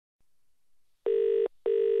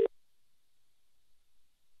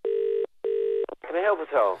help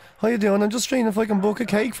at all? How you doing? I'm just trying if I can book a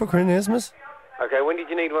cake for Christmas. Okay, when did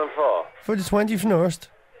you need one for? For the 21st.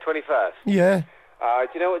 21st? Yeah. Do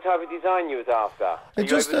you know what type of design you was after? It's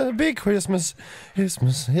just a big Christmas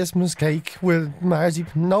cake with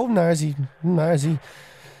marzipan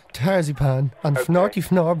and fnorty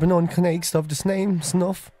fnor banon cake stuff the same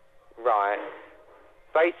snuff. Right.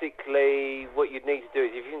 Basically, what you'd need to do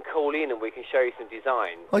is if you can call in and we can show you some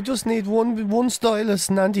designs. I just need one stylus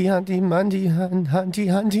and handy on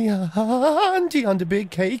the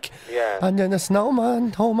big cake. Yeah. And then a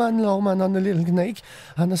snowman, lowman on the little cake,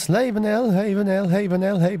 and a Slavenel, Havenel,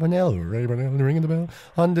 ringing the bell,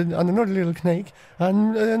 on another little cake,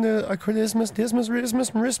 and a Christmas,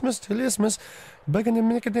 Rismus, Tillismus, begging the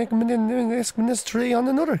Mickadek, tree on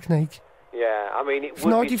another cake. Yeah, I mean, it would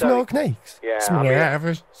Fnorty be fnor cakes. Yeah, I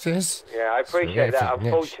appreciate that.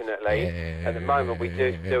 Unfortunately, at the moment we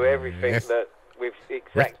do everything that with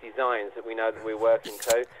exact designs that we know that we're working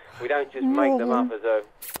to. We don't just make them up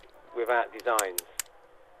without designs.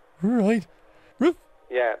 Right.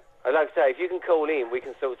 Yeah, I'd like to say, if you can call in, we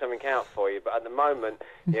can sort something out for you. But at the moment,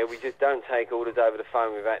 yeah, we just don't take orders over the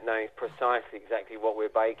phone without knowing precisely exactly what we're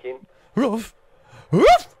baking. Ruff.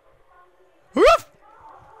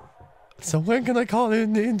 So when can I call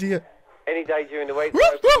in India? Any day during the week,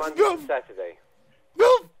 Monday to Saturday.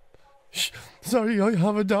 Shh. Sorry, I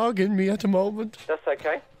have a dog in me at the moment. That's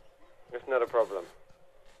okay. It's not a problem.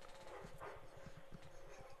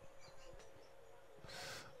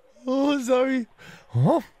 Oh, sorry.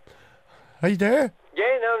 Oh, are you there?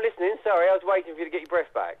 Yeah, no, I'm listening. Sorry, I was waiting for you to get your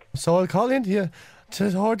breath back. So I'll call in here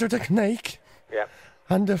to order the cake. Yeah.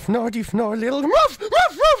 And the fnorty fnor little ruff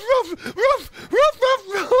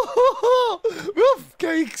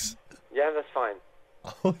cakes. Yeah, that's fine.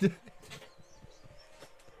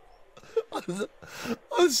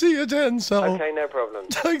 I'll see you then, so. Okay, no problem.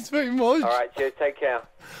 Thanks very much. All right, cheers. Take care.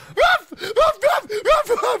 Ruff!